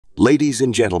Ladies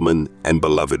and gentlemen and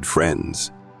beloved friends,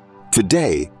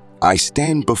 today I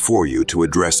stand before you to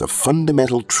address a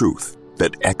fundamental truth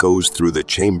that echoes through the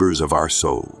chambers of our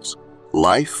souls.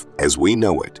 Life, as we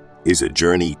know it, is a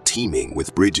journey teeming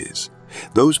with bridges,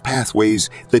 those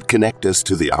pathways that connect us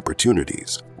to the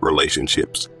opportunities,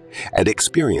 relationships, and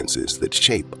experiences that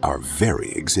shape our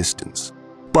very existence.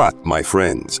 But, my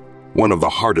friends, one of the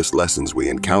hardest lessons we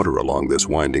encounter along this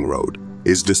winding road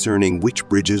is discerning which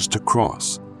bridges to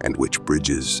cross and which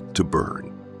bridges to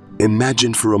burn.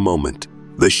 Imagine for a moment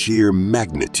the sheer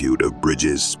magnitude of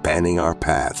bridges spanning our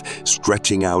path,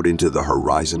 stretching out into the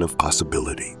horizon of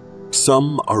possibility.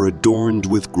 Some are adorned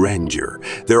with grandeur,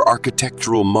 their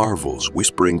architectural marvels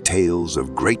whispering tales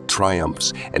of great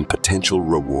triumphs and potential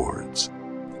rewards.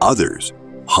 Others,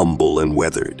 humble and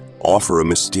weathered, offer a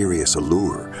mysterious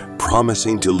allure,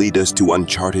 promising to lead us to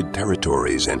uncharted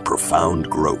territories and profound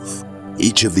growth.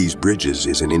 Each of these bridges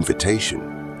is an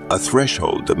invitation, a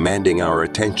threshold demanding our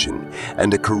attention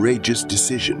and a courageous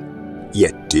decision.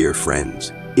 Yet, dear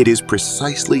friends, it is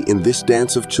precisely in this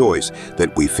dance of choice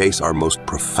that we face our most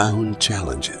profound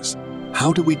challenges.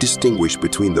 How do we distinguish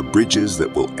between the bridges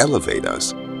that will elevate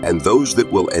us and those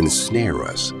that will ensnare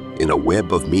us in a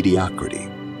web of mediocrity?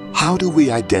 How do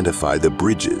we identify the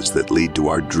bridges that lead to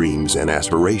our dreams and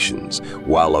aspirations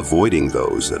while avoiding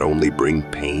those that only bring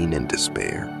pain and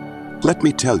despair? Let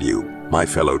me tell you, my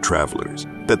fellow travelers,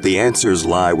 that the answers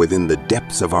lie within the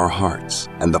depths of our hearts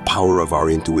and the power of our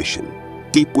intuition.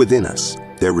 Deep within us,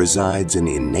 there resides an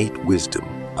innate wisdom,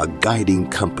 a guiding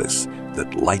compass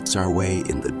that lights our way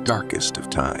in the darkest of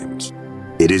times.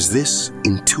 It is this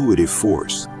intuitive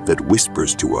force that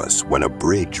whispers to us when a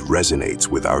bridge resonates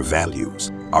with our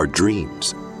values, our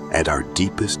dreams, and our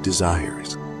deepest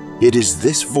desires. It is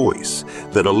this voice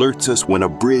that alerts us when a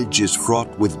bridge is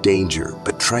fraught with danger,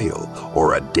 betrayal,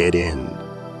 or a dead end.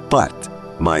 But,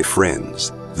 my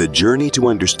friends, the journey to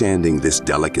understanding this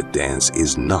delicate dance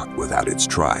is not without its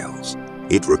trials.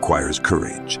 It requires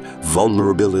courage,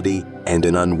 vulnerability, and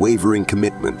an unwavering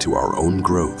commitment to our own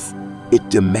growth. It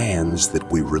demands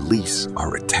that we release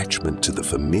our attachment to the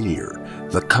familiar,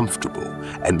 the comfortable,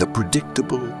 and the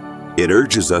predictable. It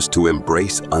urges us to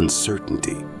embrace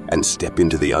uncertainty and step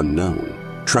into the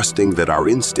unknown, trusting that our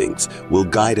instincts will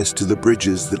guide us to the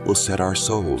bridges that will set our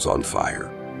souls on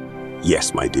fire.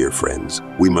 Yes, my dear friends,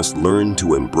 we must learn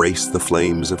to embrace the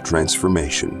flames of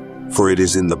transformation, for it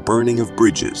is in the burning of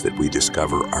bridges that we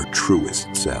discover our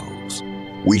truest selves.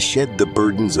 We shed the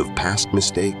burdens of past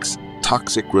mistakes,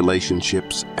 toxic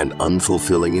relationships, and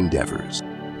unfulfilling endeavors.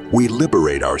 We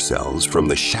liberate ourselves from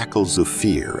the shackles of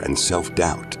fear and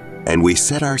self-doubt, and we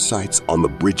set our sights on the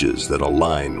bridges that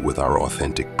align with our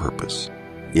authentic purpose.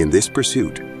 In this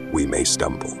pursuit, we may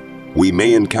stumble. We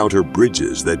may encounter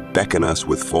bridges that beckon us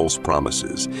with false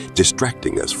promises,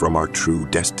 distracting us from our true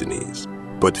destinies.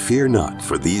 But fear not,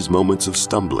 for these moments of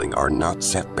stumbling are not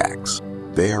setbacks.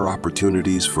 They are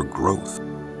opportunities for growth.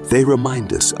 They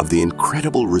remind us of the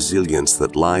incredible resilience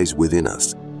that lies within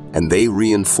us, and they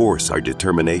reinforce our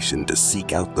determination to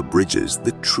seek out the bridges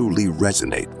that truly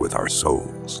resonate with our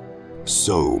souls.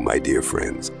 So, my dear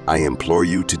friends, I implore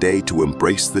you today to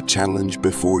embrace the challenge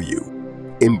before you.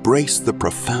 Embrace the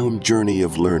profound journey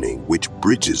of learning which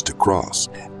bridges to cross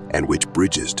and which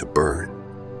bridges to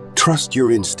burn. Trust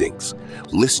your instincts,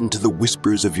 listen to the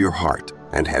whispers of your heart,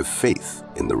 and have faith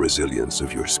in the resilience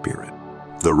of your spirit.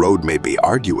 The road may be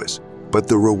arduous, but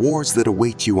the rewards that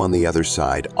await you on the other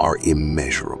side are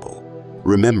immeasurable.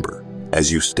 Remember,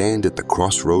 as you stand at the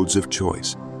crossroads of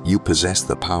choice, you possess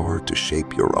the power to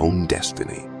shape your own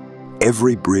destiny.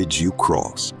 Every bridge you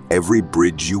cross, every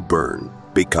bridge you burn,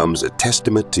 becomes a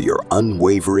testament to your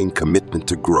unwavering commitment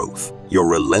to growth, your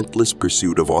relentless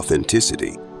pursuit of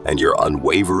authenticity, and your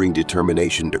unwavering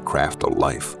determination to craft a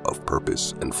life of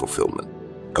purpose and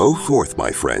fulfillment. Go forth,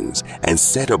 my friends, and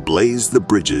set ablaze the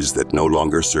bridges that no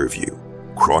longer serve you.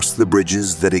 Cross the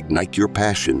bridges that ignite your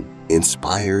passion,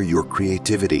 inspire your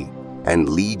creativity, and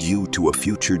lead you to a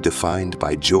future defined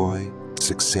by joy,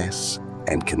 success,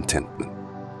 and contentment.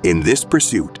 In this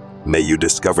pursuit, may you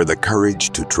discover the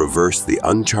courage to traverse the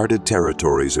uncharted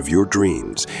territories of your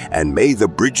dreams, and may the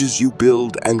bridges you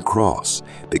build and cross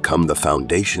become the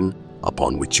foundation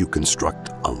upon which you construct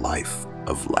a life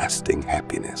of lasting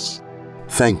happiness.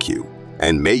 Thank you,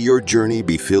 and may your journey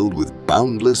be filled with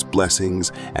boundless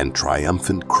blessings and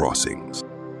triumphant crossings.